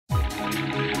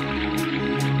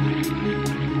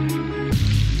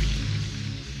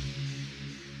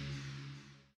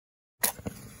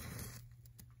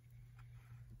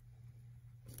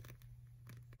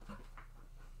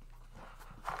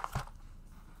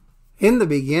In the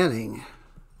beginning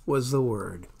was the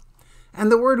Word,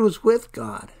 and the Word was with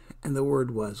God, and the Word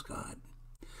was God.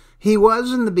 He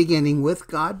was in the beginning with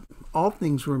God. All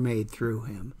things were made through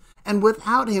him, and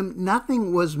without him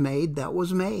nothing was made that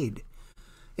was made.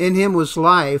 In him was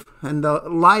life, and the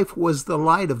life was the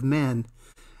light of men.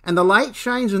 And the light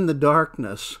shines in the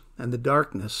darkness, and the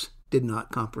darkness did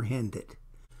not comprehend it.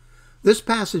 This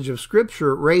passage of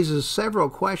Scripture raises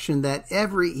several questions that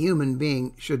every human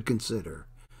being should consider.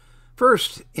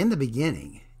 First, in the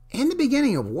beginning. In the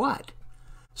beginning of what?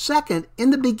 Second,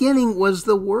 in the beginning was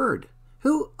the Word.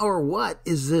 Who or what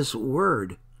is this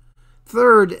Word?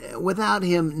 Third, without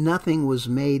him nothing was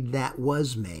made that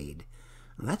was made.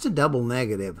 That's a double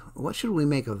negative. What should we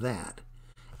make of that?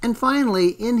 And finally,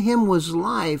 in him was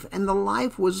life, and the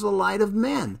life was the light of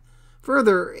men.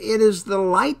 Further, it is the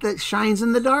light that shines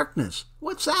in the darkness.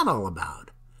 What's that all about?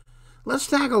 Let's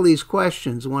tackle these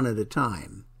questions one at a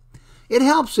time. It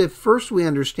helps if first we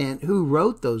understand who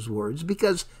wrote those words,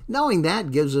 because knowing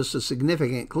that gives us a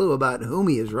significant clue about whom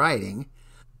he is writing.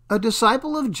 A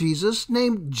disciple of Jesus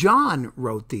named John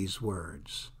wrote these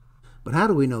words. But how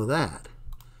do we know that?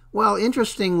 Well,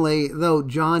 interestingly, though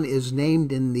John is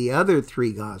named in the other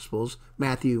three Gospels,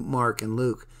 Matthew, Mark, and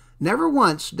Luke, never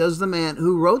once does the man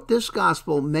who wrote this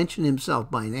Gospel mention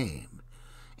himself by name.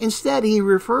 Instead, he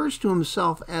refers to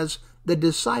himself as the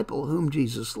disciple whom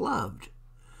Jesus loved.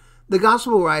 The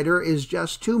Gospel writer is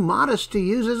just too modest to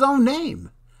use his own name.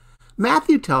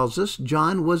 Matthew tells us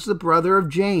John was the brother of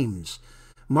James.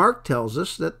 Mark tells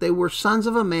us that they were sons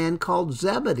of a man called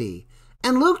Zebedee.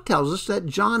 And Luke tells us that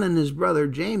John and his brother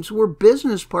James were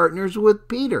business partners with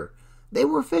Peter. They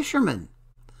were fishermen.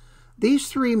 These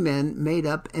three men made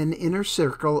up an inner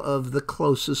circle of the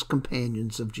closest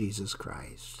companions of Jesus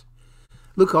Christ.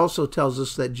 Luke also tells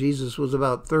us that Jesus was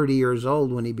about 30 years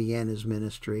old when he began his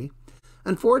ministry.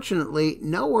 Unfortunately,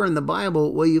 nowhere in the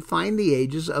Bible will you find the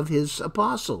ages of his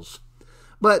apostles.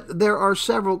 But there are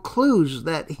several clues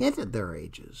that hint at their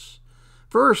ages.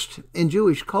 First, in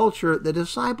Jewish culture, the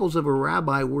disciples of a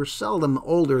rabbi were seldom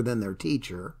older than their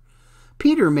teacher.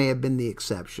 Peter may have been the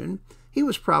exception. He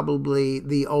was probably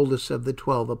the oldest of the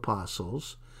 12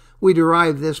 apostles. We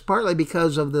derive this partly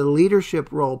because of the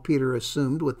leadership role Peter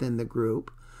assumed within the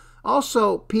group.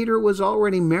 Also, Peter was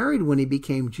already married when he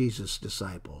became Jesus'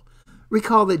 disciple.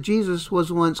 Recall that Jesus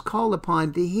was once called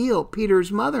upon to heal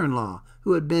Peter's mother-in-law,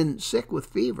 who had been sick with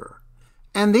fever.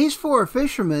 And these four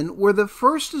fishermen were the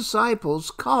first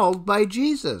disciples called by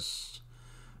Jesus.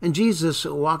 And Jesus,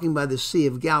 walking by the Sea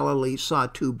of Galilee, saw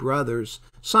two brothers,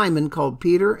 Simon called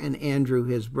Peter and Andrew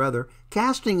his brother,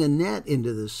 casting a net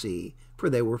into the sea, for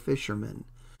they were fishermen.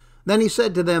 Then he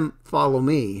said to them, "Follow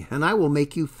me, and I will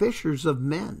make you fishers of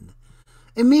men."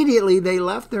 Immediately they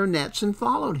left their nets and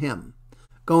followed him.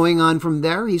 Going on from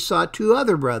there, he saw two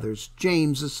other brothers,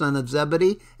 James the son of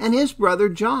Zebedee and his brother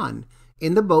John,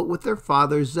 in the boat with their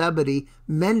father Zebedee,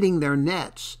 mending their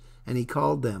nets, and he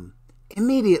called them.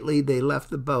 Immediately they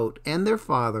left the boat and their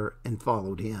father and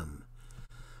followed him.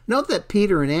 Note that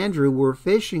Peter and Andrew were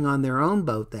fishing on their own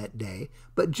boat that day,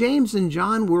 but James and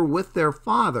John were with their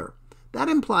father. That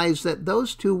implies that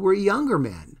those two were younger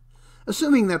men.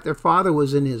 Assuming that their father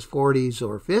was in his 40s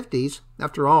or 50s,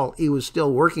 after all, he was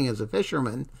still working as a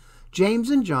fisherman,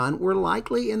 James and John were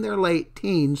likely in their late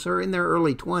teens or in their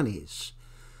early 20s.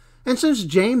 And since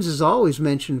James is always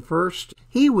mentioned first,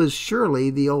 he was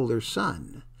surely the older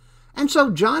son. And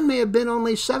so John may have been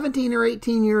only 17 or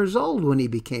 18 years old when he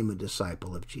became a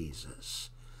disciple of Jesus.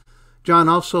 John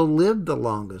also lived the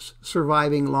longest,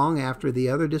 surviving long after the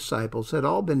other disciples had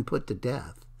all been put to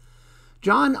death.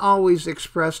 John always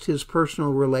expressed his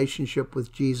personal relationship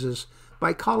with Jesus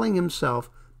by calling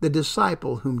himself the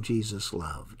disciple whom Jesus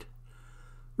loved.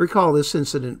 Recall this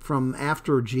incident from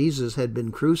after Jesus had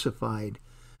been crucified.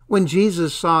 When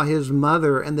Jesus saw his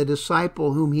mother and the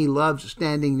disciple whom he loved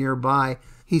standing nearby,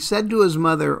 he said to his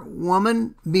mother,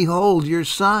 "Woman, behold your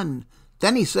son."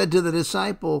 Then he said to the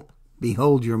disciple,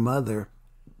 "Behold your mother."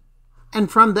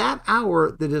 And from that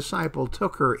hour, the disciple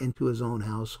took her into his own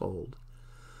household.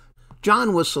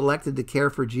 John was selected to care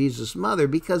for Jesus' mother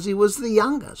because he was the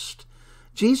youngest.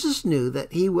 Jesus knew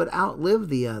that he would outlive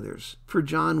the others, for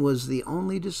John was the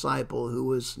only disciple who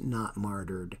was not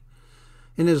martyred.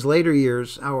 In his later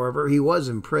years, however, he was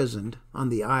imprisoned on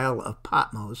the Isle of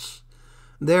Patmos.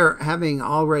 There, having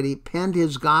already penned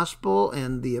his gospel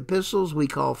and the epistles we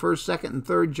call 1st, 2nd, and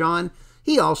 3rd John,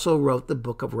 he also wrote the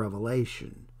book of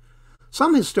Revelation.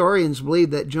 Some historians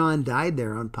believe that John died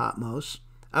there on Patmos.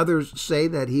 Others say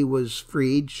that he was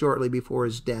freed shortly before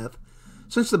his death.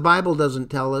 Since the Bible doesn't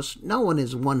tell us, no one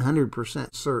is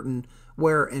 100% certain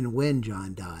where and when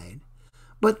John died.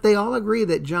 but they all agree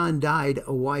that John died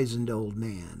a wizened old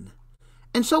man.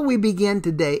 And so we begin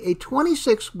today a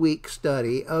 26-week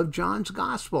study of John's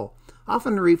Gospel,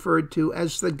 often referred to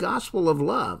as the Gospel of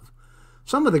Love.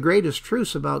 Some of the greatest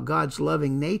truths about God's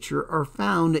loving nature are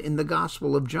found in the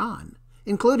Gospel of John,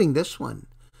 including this one.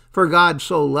 For God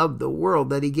so loved the world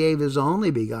that he gave his only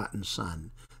begotten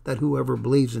Son, that whoever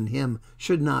believes in him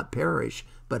should not perish,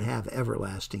 but have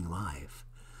everlasting life.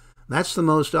 That's the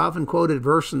most often quoted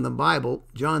verse in the Bible,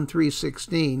 John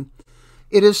 3:16.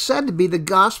 It is said to be the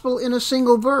gospel in a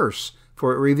single verse,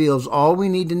 for it reveals all we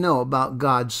need to know about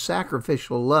God's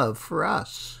sacrificial love for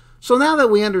us. So now that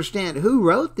we understand who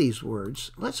wrote these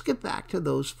words, let's get back to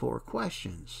those 4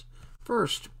 questions.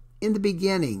 First, in the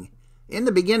beginning. In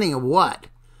the beginning of what?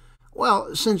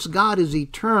 Well, since God is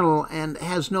eternal and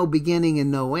has no beginning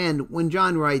and no end, when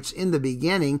John writes in the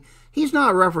beginning, he's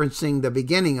not referencing the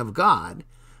beginning of God.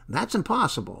 That's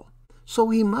impossible. So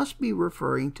he must be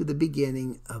referring to the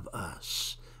beginning of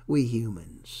us, we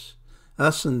humans.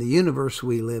 Us and the universe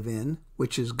we live in,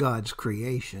 which is God's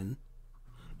creation.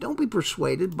 Don't be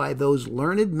persuaded by those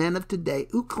learned men of today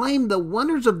who claim the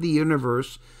wonders of the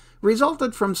universe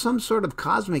resulted from some sort of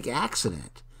cosmic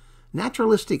accident.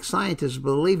 Naturalistic scientists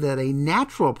believe that a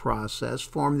natural process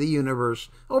formed the universe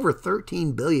over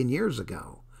 13 billion years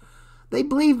ago. They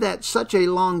believe that such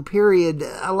a long period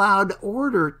allowed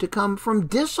order to come from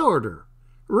disorder.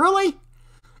 Really?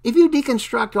 If you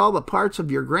deconstruct all the parts of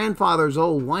your grandfather's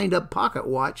old wind-up pocket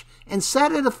watch and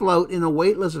set it afloat in a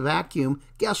weightless vacuum,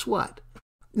 guess what?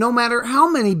 No matter how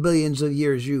many billions of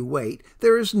years you wait,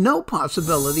 there is no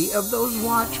possibility of those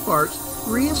watch parts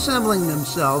reassembling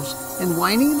themselves and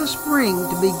winding the spring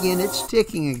to begin its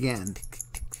ticking again.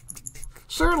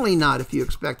 Certainly not if you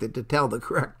expect it to tell the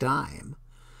correct time.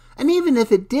 And even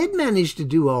if it did manage to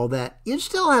do all that, you'd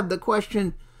still have the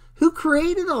question, who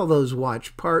created all those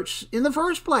watch parts in the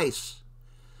first place?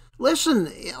 Listen,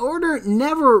 order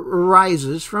never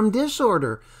arises from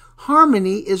disorder.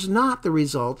 Harmony is not the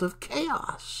result of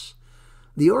chaos.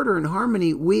 The order and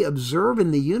harmony we observe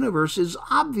in the universe is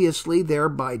obviously there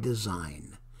by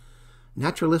design.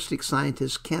 Naturalistic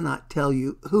scientists cannot tell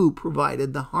you who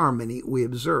provided the harmony we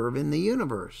observe in the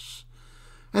universe.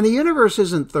 And the universe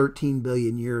isn't 13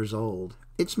 billion years old.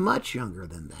 It's much younger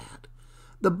than that.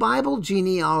 The Bible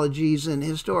genealogies and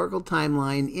historical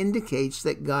timeline indicates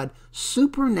that God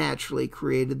supernaturally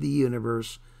created the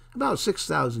universe about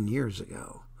 6,000 years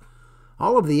ago.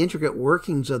 All of the intricate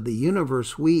workings of the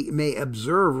universe we may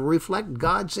observe reflect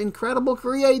God's incredible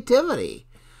creativity.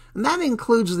 And that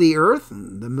includes the earth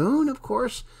and the moon, of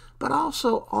course, but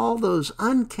also all those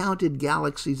uncounted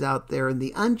galaxies out there in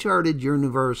the uncharted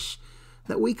universe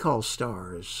that we call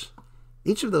stars.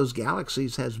 Each of those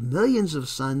galaxies has millions of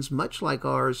suns much like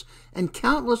ours and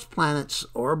countless planets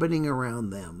orbiting around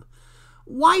them.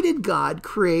 Why did God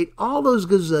create all those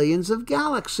gazillions of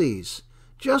galaxies?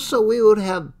 Just so we would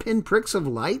have pinpricks of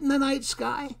light in the night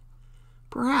sky?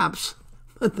 Perhaps,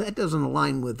 but that doesn't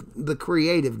align with the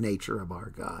creative nature of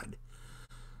our God.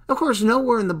 Of course,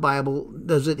 nowhere in the Bible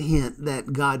does it hint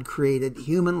that God created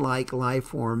human-like life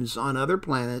forms on other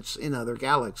planets in other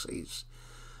galaxies.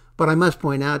 But I must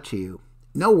point out to you,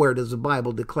 nowhere does the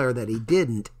Bible declare that he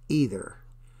didn't either.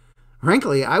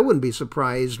 Frankly, I wouldn't be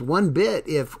surprised one bit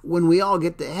if, when we all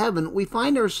get to heaven, we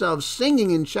find ourselves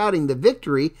singing and shouting the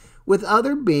victory with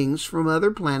other beings from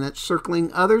other planets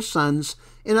circling other suns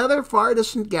in other far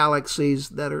distant galaxies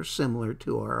that are similar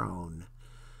to our own.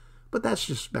 But that's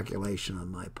just speculation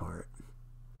on my part.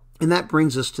 And that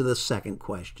brings us to the second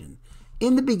question.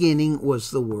 In the beginning was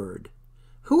the Word.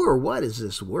 Who or what is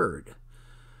this Word?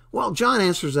 Well, John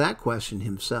answers that question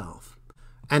himself.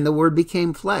 And the Word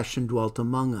became flesh and dwelt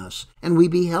among us, and we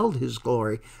beheld his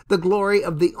glory, the glory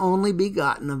of the only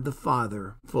begotten of the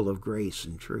Father, full of grace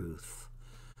and truth.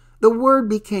 The Word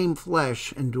became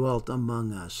flesh and dwelt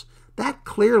among us. That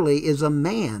clearly is a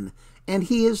man, and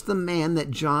he is the man that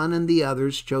John and the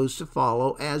others chose to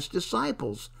follow as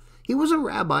disciples. He was a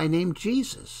rabbi named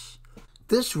Jesus.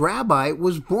 This rabbi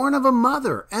was born of a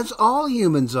mother, as all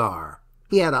humans are.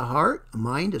 He had a heart, a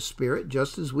mind, a spirit,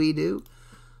 just as we do.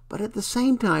 But at the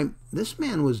same time, this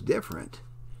man was different.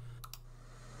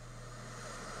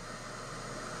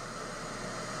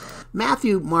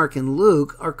 Matthew, Mark, and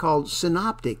Luke are called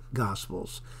synoptic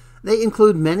gospels. They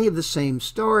include many of the same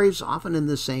stories, often in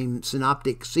the same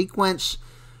synoptic sequence,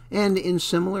 and in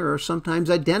similar or sometimes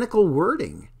identical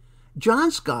wording.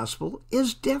 John's gospel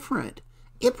is different.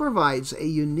 It provides a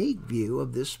unique view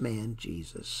of this man,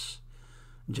 Jesus.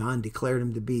 John declared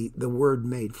him to be the Word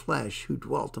made flesh who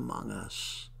dwelt among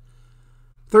us.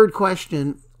 Third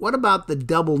question, what about the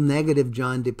double negative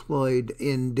John deployed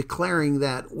in declaring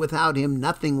that without him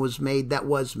nothing was made that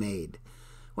was made?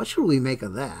 What should we make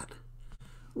of that?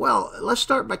 Well, let's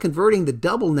start by converting the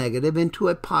double negative into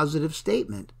a positive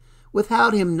statement.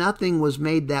 Without him nothing was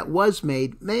made that was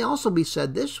made may also be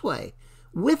said this way.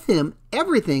 With him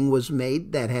everything was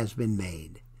made that has been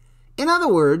made. In other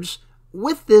words,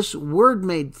 with this Word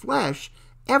made flesh,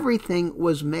 everything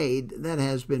was made that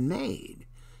has been made.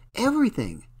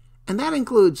 Everything. And that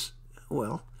includes,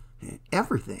 well,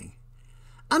 everything.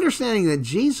 Understanding that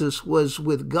Jesus was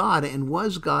with God and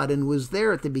was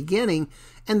there at the beginning,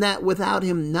 and that without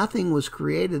him nothing was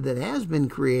created that has been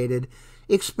created,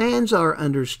 expands our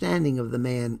understanding of the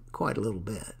man quite a little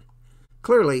bit.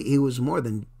 Clearly, he was more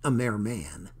than a mere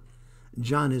man.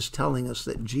 John is telling us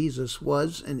that Jesus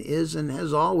was and is and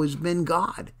has always been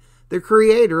God, the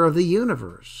creator of the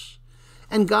universe.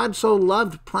 And God so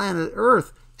loved planet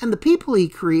Earth and the people he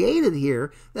created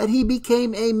here that he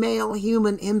became a male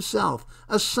human himself,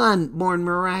 a son born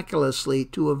miraculously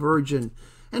to a virgin,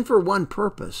 and for one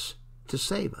purpose, to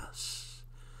save us.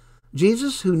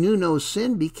 Jesus, who knew no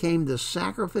sin, became the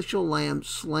sacrificial lamb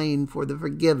slain for the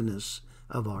forgiveness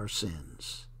of our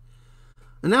sins.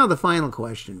 And now the final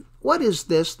question. What is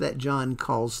this that John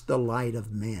calls the light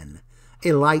of men,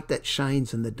 a light that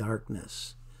shines in the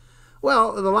darkness?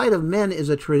 Well, the light of men is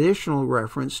a traditional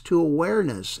reference to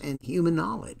awareness and human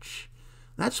knowledge.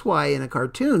 That's why in a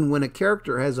cartoon, when a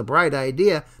character has a bright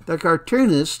idea, the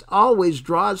cartoonist always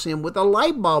draws him with a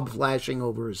light bulb flashing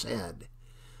over his head.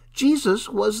 Jesus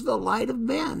was the light of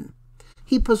men.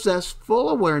 He possessed full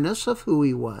awareness of who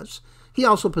he was. He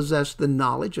also possessed the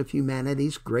knowledge of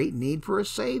humanity's great need for a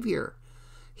Savior.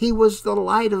 He was the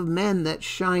light of men that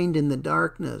shined in the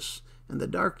darkness, and the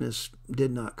darkness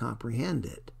did not comprehend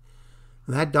it.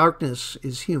 That darkness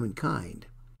is humankind.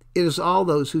 It is all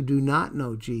those who do not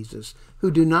know Jesus, who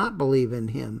do not believe in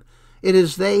him. It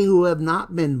is they who have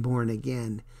not been born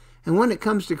again. And when it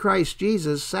comes to Christ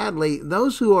Jesus, sadly,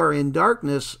 those who are in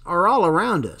darkness are all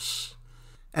around us.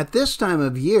 At this time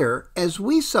of year, as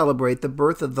we celebrate the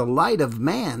birth of the light of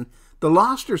man, the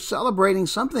lost are celebrating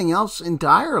something else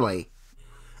entirely.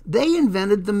 They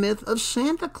invented the myth of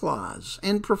Santa Claus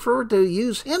and prefer to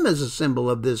use him as a symbol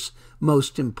of this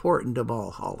most important of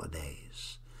all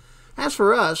holidays. As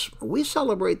for us, we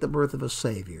celebrate the birth of a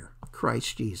Savior,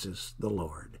 Christ Jesus the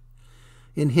Lord.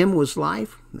 In him was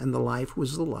life, and the life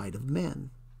was the light of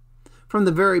men. From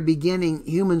the very beginning,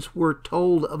 humans were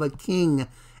told of a king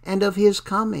and of his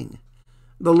coming.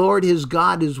 The Lord his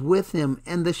God is with him,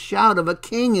 and the shout of a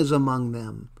king is among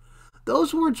them.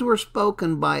 Those words were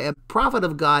spoken by a prophet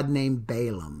of God named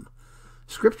Balaam.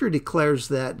 Scripture declares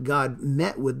that God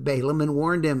met with Balaam and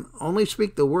warned him, "Only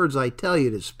speak the words I tell you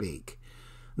to speak."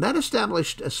 That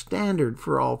established a standard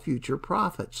for all future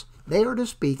prophets. They are to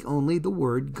speak only the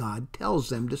word God tells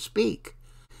them to speak.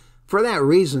 For that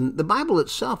reason, the Bible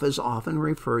itself is often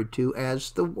referred to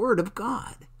as the Word of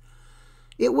God.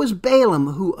 It was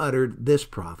Balaam who uttered this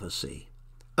prophecy.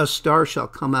 "A star shall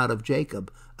come out of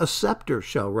Jacob, a scepter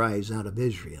shall rise out of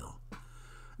Israel."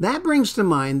 That brings to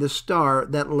mind the star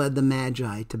that led the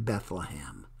Magi to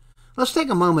Bethlehem. Let's take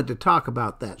a moment to talk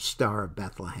about that star of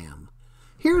Bethlehem.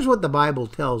 Here's what the Bible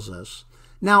tells us.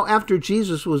 Now, after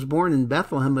Jesus was born in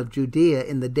Bethlehem of Judea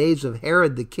in the days of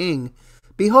Herod the king,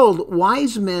 behold,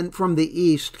 wise men from the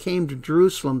east came to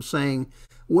Jerusalem, saying,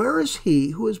 "Where is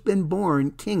he who has been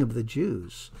born King of the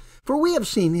Jews? For we have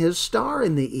seen his star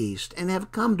in the east, and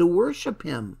have come to worship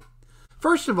him."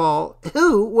 First of all,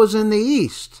 who was in the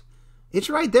east? It's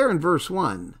right there in verse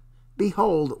 1.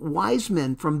 Behold, wise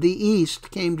men from the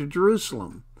east came to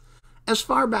Jerusalem. As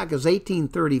far back as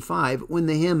 1835, when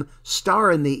the hymn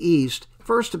 "Star in the East"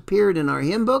 first appeared in our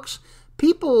hymn books,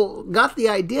 people got the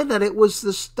idea that it was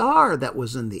the star that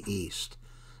was in the east.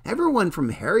 Everyone from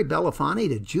Harry Belafonte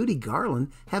to Judy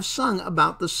Garland have sung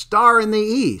about the star in the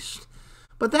east.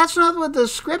 But that's not what the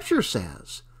scripture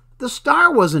says. The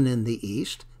star wasn't in the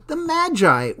east. The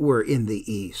Magi were in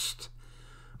the east.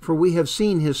 For we have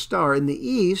seen his star in the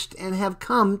east and have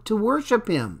come to worship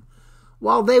him.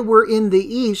 While they were in the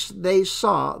east, they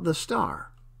saw the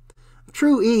star.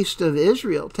 True east of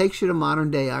Israel takes you to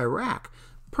modern-day Iraq.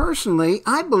 Personally,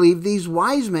 I believe these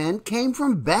wise men came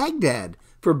from Baghdad,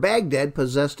 for Baghdad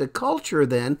possessed a culture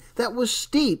then that was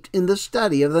steeped in the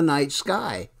study of the night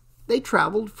sky. They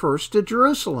traveled first to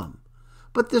Jerusalem.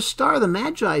 But the star the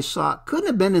Magi saw couldn't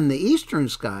have been in the eastern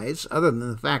skies, other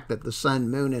than the fact that the sun,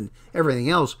 moon, and everything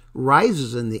else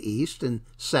rises in the east and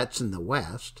sets in the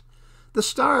west. The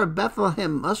star of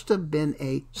Bethlehem must have been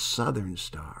a southern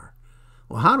star.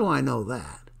 Well, how do I know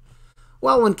that?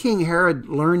 Well, when King Herod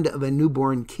learned of a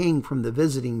newborn king from the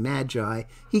visiting Magi,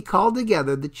 he called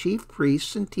together the chief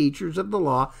priests and teachers of the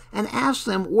law and asked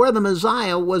them where the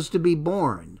Messiah was to be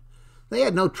born. They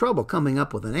had no trouble coming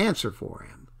up with an answer for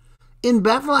him. "In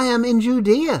Bethlehem in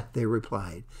Judea," they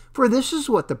replied, "for this is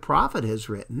what the prophet has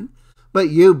written. But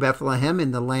you, Bethlehem,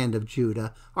 in the land of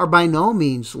Judah, are by no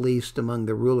means least among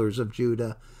the rulers of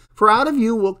Judah, for out of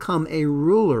you will come a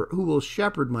ruler who will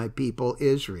shepherd my people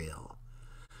Israel."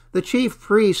 The chief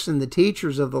priests and the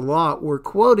teachers of the law were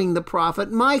quoting the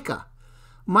prophet Micah.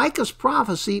 Micah's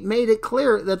prophecy made it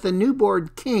clear that the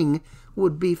newborn king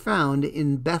would be found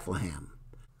in Bethlehem.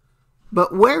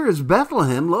 But where is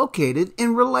Bethlehem located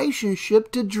in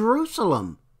relationship to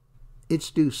Jerusalem?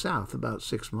 It's due south about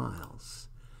 6 miles.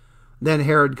 Then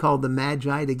Herod called the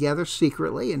Magi together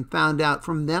secretly and found out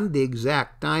from them the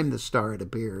exact time the star had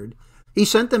appeared. He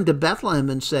sent them to Bethlehem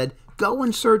and said, "Go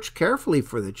and search carefully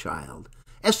for the child.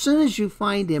 As soon as you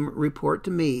find him, report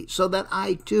to me, so that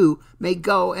I too may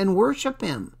go and worship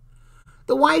him."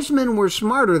 The wise men were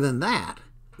smarter than that.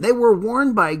 They were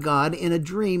warned by God in a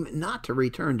dream not to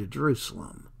return to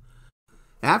Jerusalem.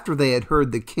 After they had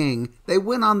heard the king, they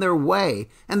went on their way,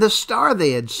 and the star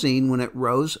they had seen when it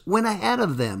rose went ahead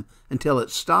of them until it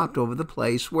stopped over the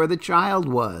place where the child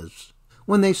was.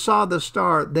 When they saw the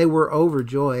star, they were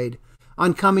overjoyed.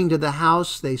 On coming to the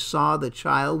house, they saw the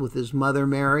child with his mother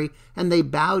Mary, and they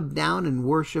bowed down and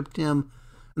worshipped him.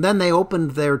 Then they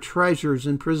opened their treasures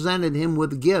and presented him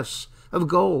with gifts of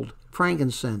gold,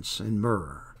 frankincense, and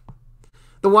myrrh.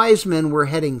 The wise men were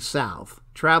heading south,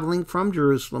 traveling from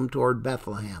Jerusalem toward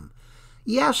Bethlehem.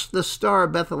 Yes, the star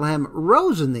of Bethlehem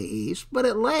rose in the east, but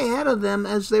it lay ahead of them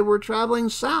as they were traveling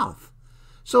south.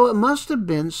 So it must have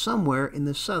been somewhere in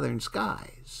the southern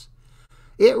skies.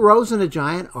 It rose in a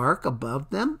giant arc above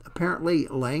them, apparently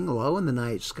laying low in the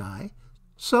night sky.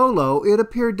 So low it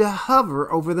appeared to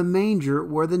hover over the manger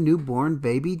where the newborn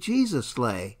baby Jesus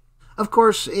lay. Of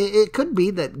course, it could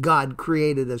be that God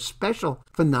created a special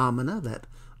phenomena that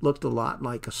looked a lot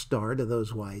like a star to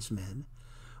those wise men.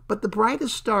 But the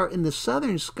brightest star in the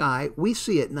southern sky we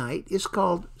see at night is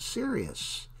called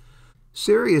Sirius.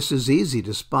 Sirius is easy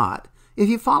to spot. If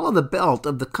you follow the belt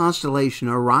of the constellation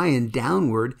Orion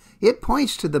downward, it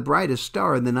points to the brightest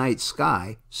star in the night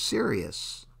sky,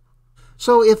 Sirius.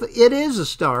 So if it is a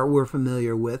star we're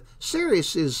familiar with,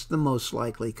 Sirius is the most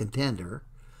likely contender.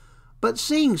 But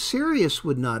seeing Sirius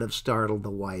would not have startled the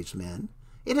wise men.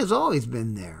 It has always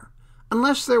been there,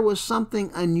 unless there was something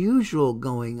unusual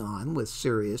going on with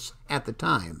Sirius at the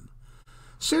time.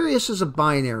 Sirius is a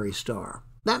binary star.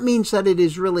 That means that it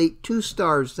is really two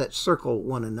stars that circle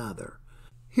one another.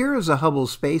 Here is a Hubble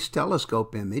Space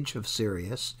Telescope image of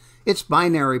Sirius. Its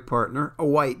binary partner, a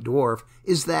white dwarf,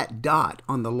 is that dot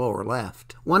on the lower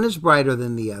left. One is brighter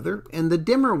than the other, and the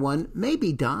dimmer one may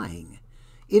be dying.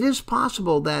 It is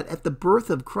possible that at the birth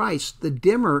of Christ, the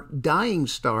dimmer, dying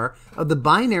star of the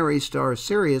binary star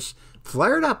Sirius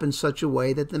flared up in such a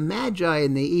way that the Magi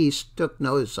in the east took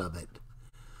notice of it.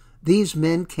 These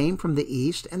men came from the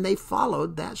east, and they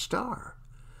followed that star.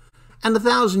 And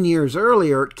 1,000 years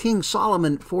earlier, King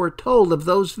Solomon foretold of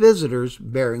those visitors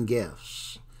bearing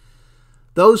gifts.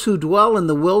 Those who dwell in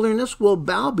the wilderness will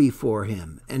bow before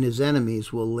him, and his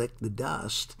enemies will lick the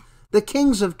dust. The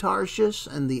kings of Tarshish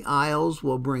and the isles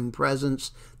will bring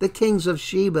presents. The kings of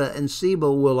Sheba and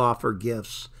Seba will offer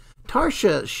gifts.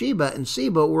 Tarshish, Sheba, and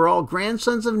Seba were all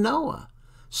grandsons of Noah.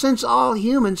 Since all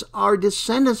humans are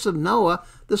descendants of Noah,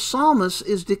 the psalmist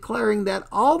is declaring that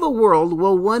all the world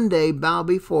will one day bow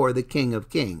before the King of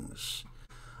Kings.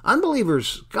 Unbelievers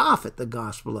scoff at the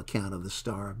gospel account of the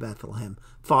Star of Bethlehem,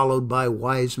 followed by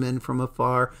wise men from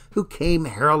afar who came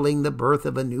heralding the birth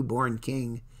of a newborn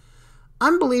king.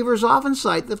 Unbelievers often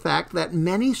cite the fact that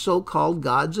many so-called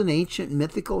gods and ancient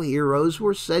mythical heroes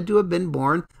were said to have been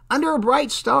born under a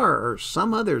bright star or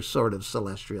some other sort of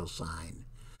celestial sign.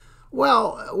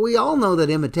 Well, we all know that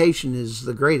imitation is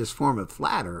the greatest form of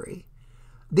flattery.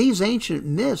 These ancient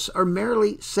myths are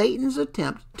merely Satan's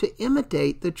attempt to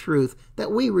imitate the truth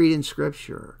that we read in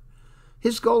Scripture.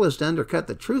 His goal is to undercut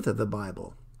the truth of the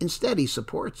Bible. Instead, he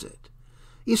supports it.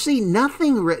 You see,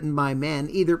 nothing written by man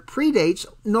either predates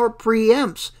nor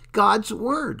preempts God's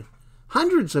Word.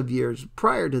 Hundreds of years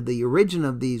prior to the origin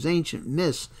of these ancient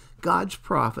myths, God's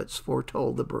prophets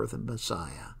foretold the birth of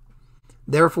Messiah.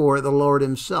 Therefore, the Lord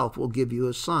himself will give you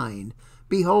a sign.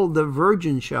 Behold, the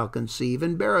virgin shall conceive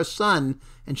and bear a son,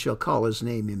 and shall call his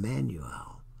name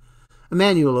Emmanuel.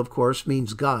 Emmanuel, of course,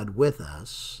 means God with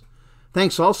us.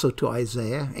 Thanks also to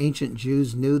Isaiah, ancient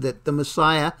Jews knew that the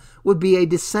Messiah would be a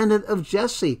descendant of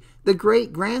Jesse, the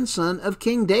great-grandson of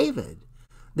King David.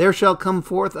 There shall come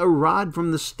forth a rod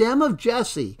from the stem of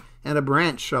Jesse, and a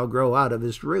branch shall grow out of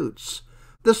his roots.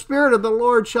 The Spirit of the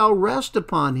Lord shall rest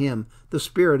upon him, the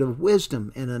Spirit of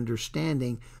wisdom and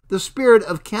understanding, the Spirit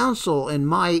of counsel and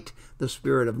might, the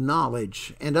Spirit of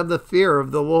knowledge and of the fear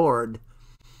of the Lord.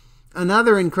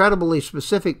 Another incredibly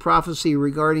specific prophecy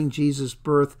regarding Jesus'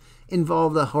 birth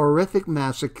involved a horrific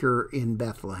massacre in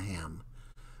Bethlehem.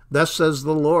 Thus says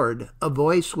the Lord, a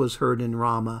voice was heard in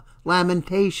Ramah,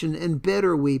 lamentation and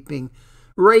bitter weeping,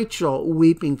 Rachel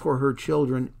weeping for her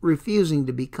children, refusing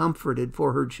to be comforted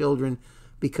for her children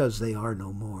because they are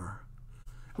no more.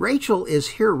 Rachel is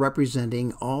here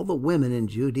representing all the women in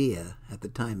Judea at the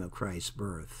time of Christ's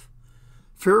birth.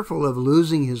 Fearful of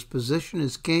losing his position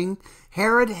as king,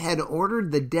 Herod had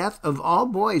ordered the death of all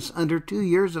boys under 2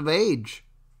 years of age.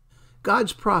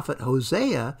 God's prophet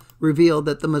Hosea revealed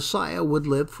that the Messiah would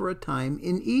live for a time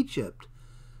in Egypt.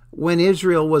 When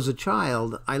Israel was a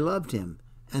child, I loved him,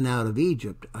 and out of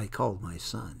Egypt I called my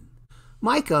son.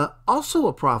 Micah, also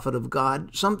a prophet of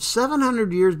God, some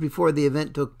 700 years before the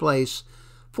event took place,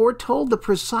 foretold the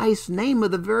precise name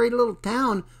of the very little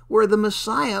town where the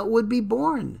Messiah would be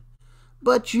born.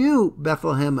 But you,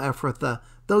 Bethlehem Ephrathah,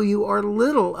 though you are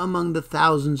little among the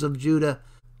thousands of Judah,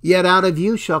 yet out of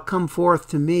you shall come forth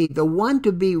to me the one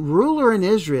to be ruler in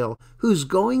Israel, whose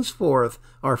goings forth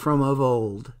are from of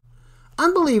old.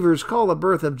 Unbelievers call the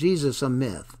birth of Jesus a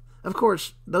myth. Of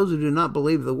course, those who do not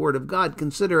believe the Word of God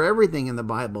consider everything in the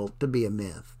Bible to be a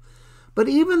myth. But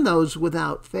even those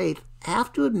without faith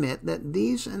have to admit that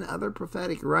these and other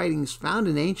prophetic writings found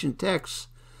in ancient texts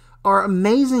are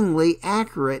amazingly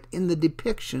accurate in the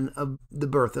depiction of the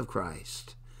birth of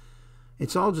Christ.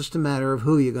 It's all just a matter of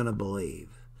who you're going to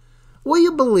believe. Will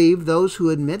you believe those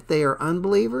who admit they are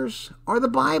unbelievers, or the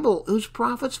Bible, whose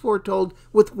prophets foretold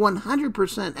with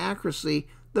 100% accuracy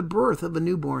the birth of a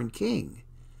newborn king?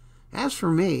 As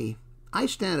for me, I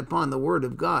stand upon the Word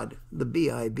of God, the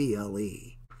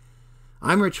Bible.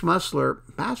 I'm Rich Mussler,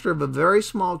 pastor of a very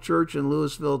small church in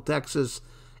Lewisville, Texas.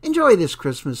 Enjoy this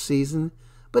Christmas season,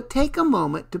 but take a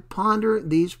moment to ponder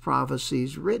these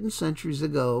prophecies written centuries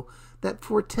ago that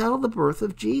foretell the birth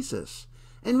of Jesus,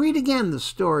 and read again the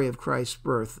story of Christ's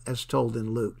birth as told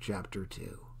in Luke chapter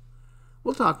 2.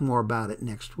 We'll talk more about it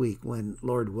next week when,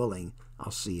 Lord willing,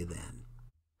 I'll see you then.